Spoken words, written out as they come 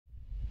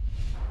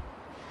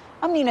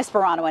I'm Nina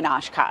Sperano in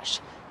Oshkosh.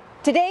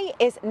 Today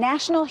is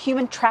National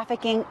Human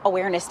Trafficking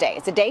Awareness Day.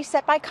 It's a day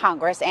set by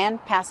Congress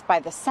and passed by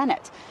the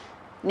Senate.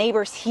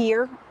 Neighbors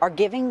here are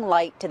giving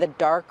light to the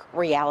dark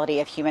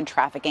reality of human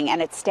trafficking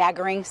and its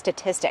staggering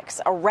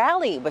statistics. A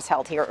rally was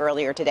held here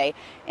earlier today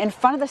in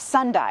front of the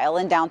Sundial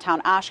in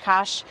downtown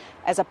Oshkosh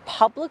as a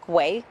public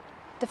way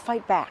to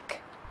fight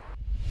back.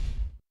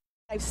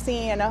 I've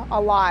seen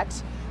a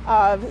lot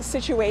of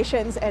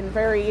situations and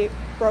very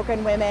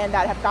broken women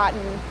that have gotten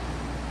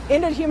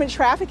into human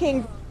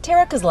trafficking.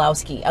 Tara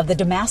Kozlowski of the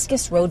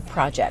Damascus Road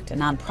Project, a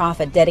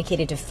nonprofit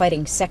dedicated to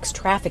fighting sex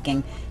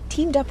trafficking,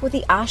 teamed up with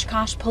the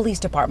Oshkosh Police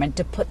Department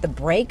to put the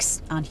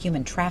brakes on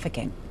human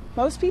trafficking.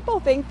 Most people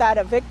think that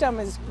a victim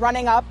is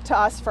running up to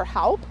us for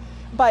help,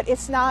 but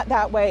it's not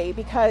that way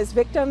because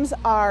victims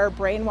are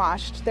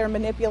brainwashed. They're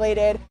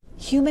manipulated.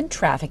 Human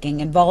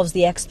trafficking involves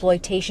the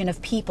exploitation of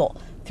people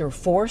through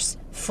force,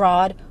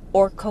 fraud,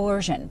 or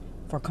coercion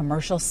for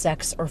commercial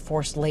sex or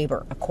forced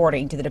labor,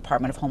 according to the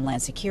Department of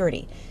Homeland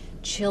Security.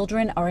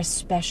 Children are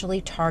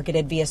especially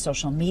targeted via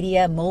social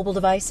media, mobile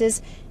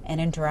devices, and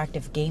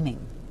interactive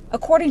gaming.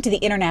 According to the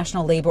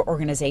International Labor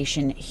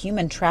Organization,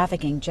 human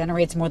trafficking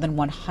generates more than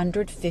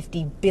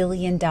 $150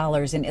 billion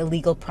in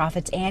illegal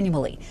profits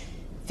annually.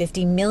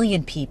 50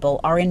 million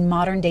people are in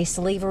modern-day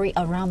slavery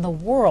around the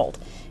world,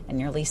 and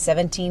nearly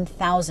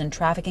 17,000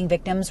 trafficking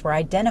victims were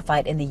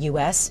identified in the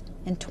U.S.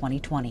 in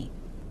 2020.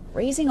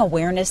 Raising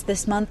awareness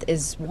this month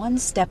is one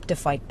step to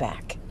fight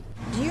back.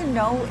 Do you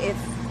know if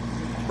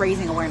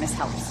raising awareness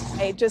helps?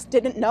 I just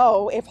didn't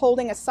know if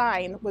holding a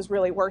sign was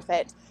really worth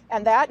it.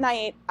 And that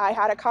night I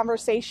had a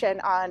conversation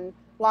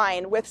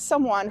online with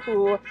someone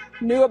who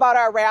knew about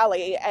our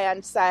rally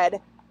and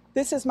said,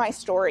 "This is my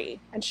story."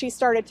 And she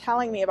started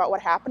telling me about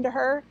what happened to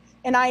her.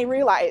 And I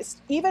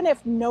realized even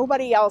if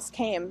nobody else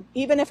came,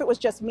 even if it was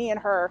just me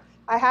and her,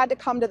 I had to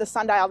come to the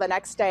Sundial the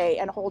next day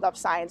and hold up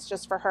signs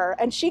just for her.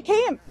 And she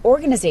came.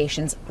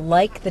 Organizations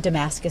like the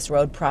Damascus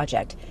Road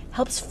Project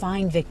helps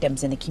find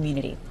victims in the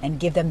community and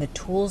give them the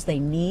tools they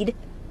need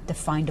to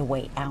find a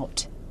way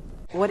out.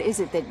 What is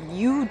it that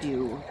you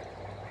do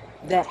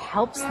that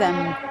helps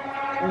them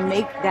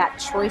make that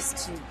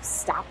choice to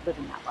stop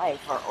living that life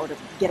or to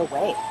get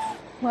away?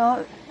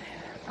 Well,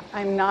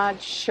 I'm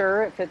not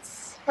sure if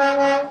it's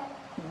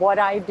what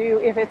I do.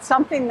 If it's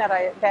something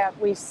that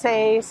we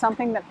say,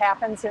 something that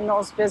happens in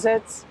those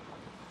visits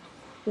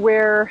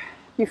where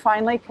you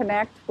finally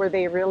connect, where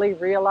they really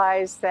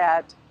realize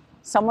that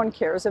someone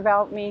cares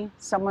about me,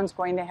 someone's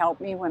going to help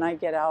me when I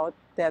get out,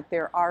 that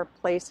there are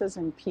places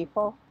and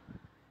people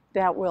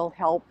that will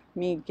help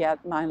me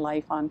get my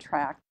life on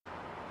track.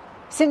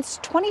 Since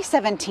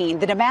 2017,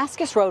 the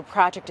Damascus Road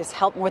Project has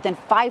helped more than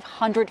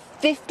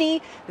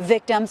 550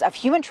 victims of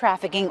human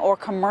trafficking or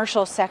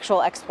commercial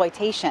sexual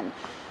exploitation.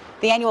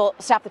 The annual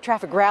Stop the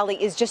Traffic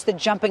rally is just the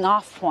jumping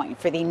off point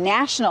for the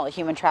National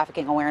Human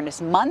Trafficking Awareness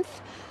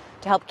Month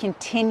to help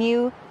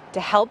continue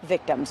to help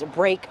victims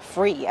break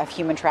free of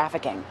human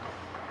trafficking.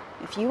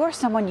 If you or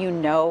someone you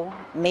know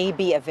may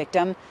be a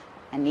victim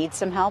and needs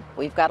some help,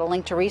 we've got a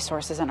link to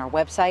resources on our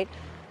website.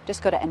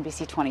 Just go to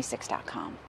NBC26.com.